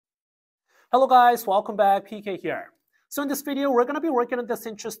Hello guys, welcome back, PK here. So in this video, we're going to be working on this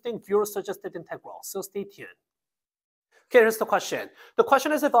interesting viewer-suggested integral, so stay tuned. Okay, here's the question. The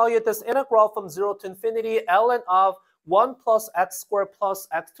question is evaluate this integral from 0 to infinity ln of 1 plus x squared plus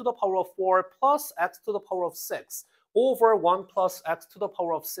x to the power of 4 plus x to the power of 6 over 1 plus x to the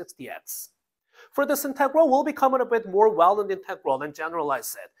power of 6 dx. For this integral, we'll become a bit more well-known integral and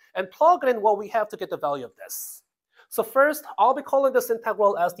generalize it, and plug in what we have to get the value of this. So first, I'll be calling this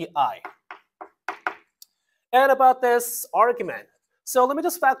integral as the I. And about this argument, so let me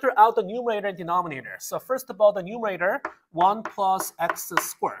just factor out the numerator and denominator. So first of all, the numerator, 1 plus x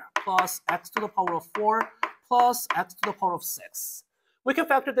squared plus x to the power of 4 plus x to the power of 6. We can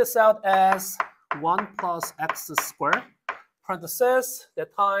factor this out as 1 plus x squared, parenthesis,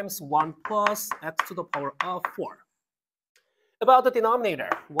 that times 1 plus x to the power of 4. About the denominator,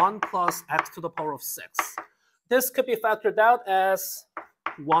 1 plus x to the power of 6. This could be factored out as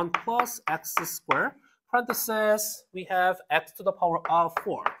 1 plus x squared, parenthesis, we have x to the power of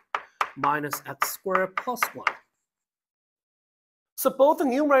 4 minus x squared plus 1. So both the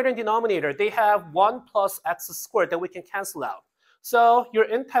numerator and denominator, they have 1 plus x squared that we can cancel out. So your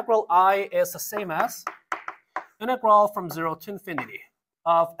integral I is the same as integral from 0 to infinity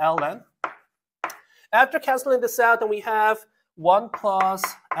of ln. After canceling this out, then we have 1 plus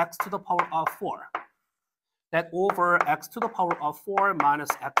x to the power of 4. That over x to the power of 4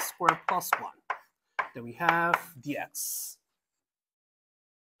 minus x squared plus 1. Then we have dx.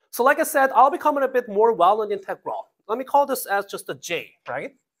 So like I said, I'll become a bit more well-known integral. Let me call this as just a j,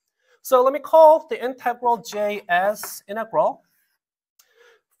 right? So let me call the integral j as integral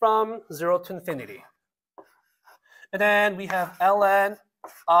from 0 to infinity. And then we have ln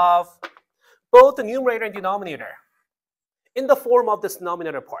of both the numerator and denominator in the form of this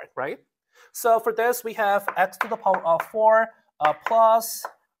denominator part, right? So for this, we have x to the power of 4 plus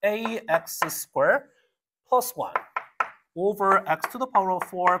ax squared plus 1 over x to the power of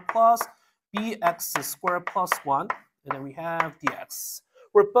 4 plus bx squared plus 1, and then we have dx,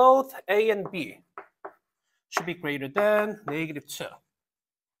 where both a and b should be greater than -2.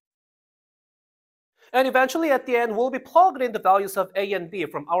 And eventually at the end, we'll be plugging in the values of a and b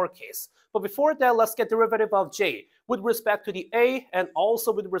from our case. But before that, let's get derivative of j with respect to the a and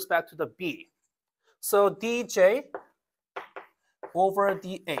also with respect to the b. So dj over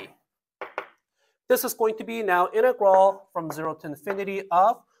dA. This is going to be now integral from 0 to infinity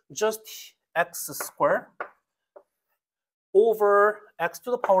of just x squared over x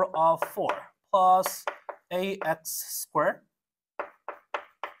to the power of 4 plus ax squared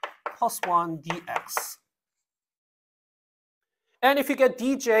plus 1 dx. And if you get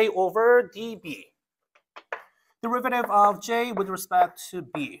dj over db, derivative of j with respect to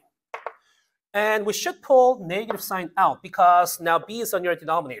b. And we should pull negative sign out because now b is on your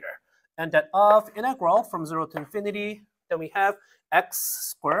denominator. And that of integral from 0 to infinity, then we have x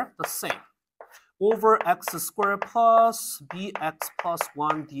squared, the same, over x squared plus bx plus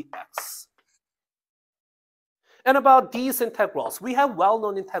 1 dx. And about these integrals, we have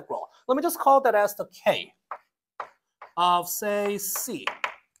well-known integral. Let me just call that as the k of, say, c.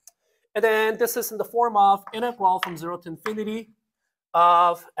 And then this is in the form of integral from 0 to infinity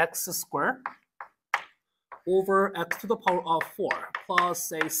of x squared over x to the power of 4 plus,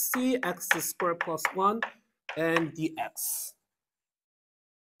 say, cx squared plus 1 and dx.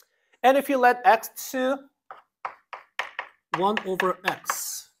 And if you let x to 1 over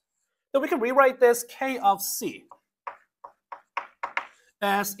x, then we can rewrite this k of c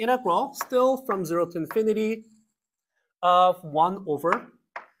as integral still from 0 to infinity of 1 over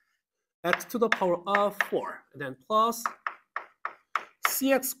x to the power of 4, and then plus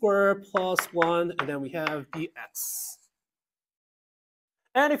cx squared plus 1, and then we have dx.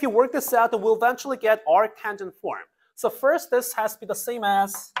 And if you work this out, then we'll eventually get arctangent form. So first, this has to be the same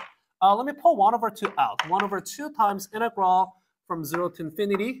as, let me pull 1 over 2 out. 1 over 2 times integral from 0 to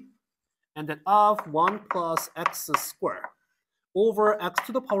infinity, and then of 1 plus x squared over x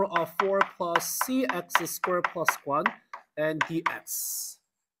to the power of 4 plus cx squared plus 1 and dx.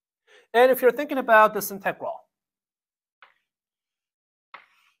 And if you're thinking about this integral,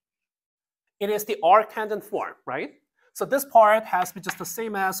 it is the arctangent form, right? So this part has to be just the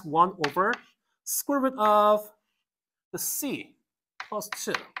same as 1 over square root of the c plus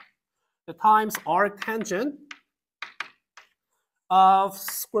 2. The times arctangent of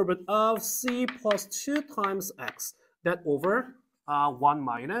square root of c plus 2 times x. That over 1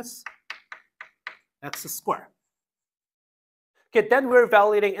 minus x squared. Okay, then we're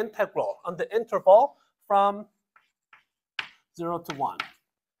evaluating integral on the interval from 0 to 1.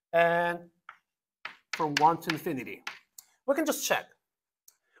 And from 1 to infinity. We can just check.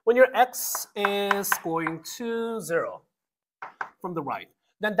 when your x is going to 0 from the right,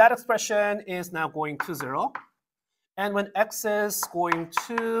 then that expression is now going to 0. And when x is going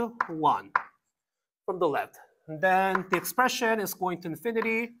to 1 from the left, then the expression is going to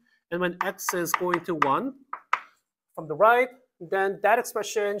infinity. And when x is going to 1 from the right, then that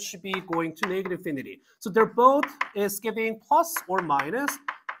expression should be going to negative infinity. So they're both is giving plus or minus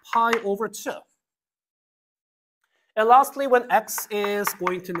pi over 2. And lastly, when x is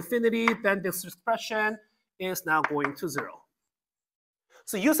going to infinity, then this expression is now going to 0.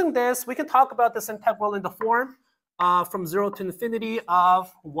 So using this, we can talk about this integral in the form from 0 to infinity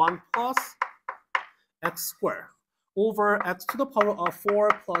of 1 plus x squared over x to the power of 4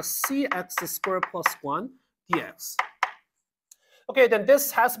 plus cx squared plus 1 dx. Okay, then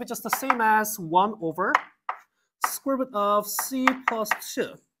this has to be just the same as 1 over square root of c plus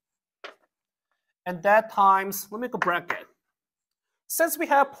 2. And that times, let me make a bracket. Since we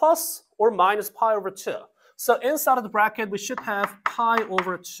have plus or minus pi over 2, so inside of the bracket, we should have pi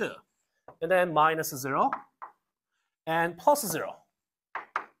over 2. And then minus 0, and plus 0,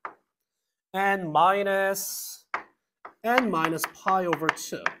 and minus pi over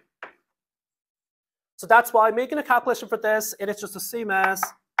 2. So that's why making a calculation for this, it is just the same as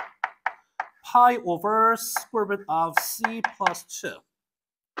pi over square root of c plus 2.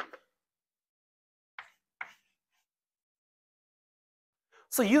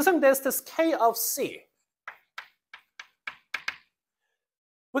 So using this k of c,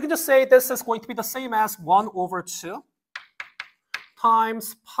 we can just say this is going to be the same as 1 over 2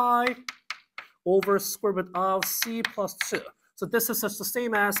 times pi over square root of c plus 2. So this is just the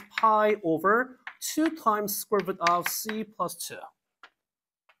same as pi over 2 times square root of c plus 2.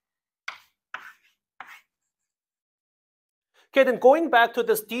 Okay, then going back to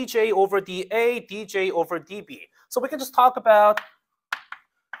this dj over dA, dj over dB. So we can just talk about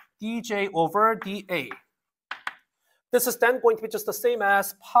dj over dA. This is then going to be just the same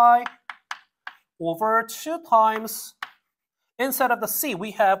as pi over 2 times, inside of the c,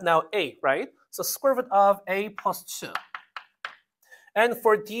 we have now a, right? So square root of a plus 2. And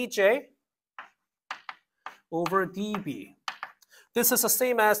for dj over dB, this is the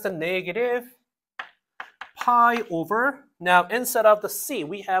same as the negative pi over, now instead of the c,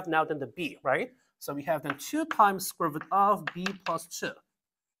 we have now then the b, right? So we have then 2 times square root of b plus 2.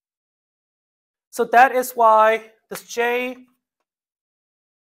 So that is why this j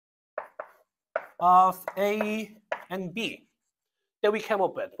of a and b that we came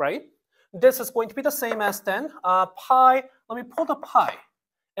up with, right? This is going to be the same as then pi, let me pull the pi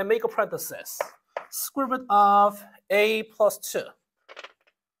and make a parenthesis, square root of a plus 2.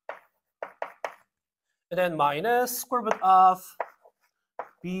 And then minus square root of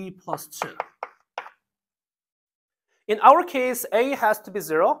b plus 2. In our case, a has to be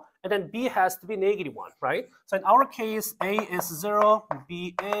 0, and then b has to be negative 1, right? So in our case, a is 0,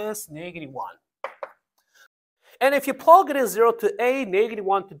 b is negative 1. And if you plug it in 0 to a, negative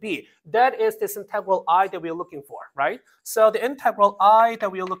 1 to b, that is this integral I that we're looking for, right? So the integral I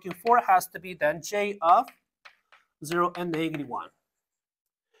that we're looking for has to be then j of 0 and negative 1.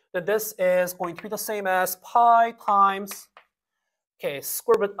 Then this is going to be the same as pi times, okay,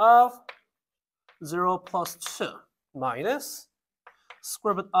 square root of 0 plus 2 minus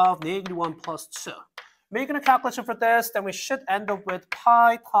square root of negative 1 plus 2. Making a calculation for this, then we should end up with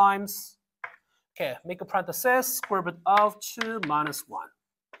pi times, okay, make a parenthesis, square root of 2 minus 1.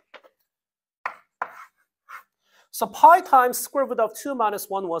 So pi times square root of 2 minus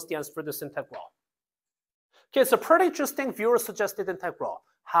 1 was the answer for this integral. Okay, it's a pretty interesting viewer-suggested integral.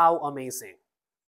 How amazing.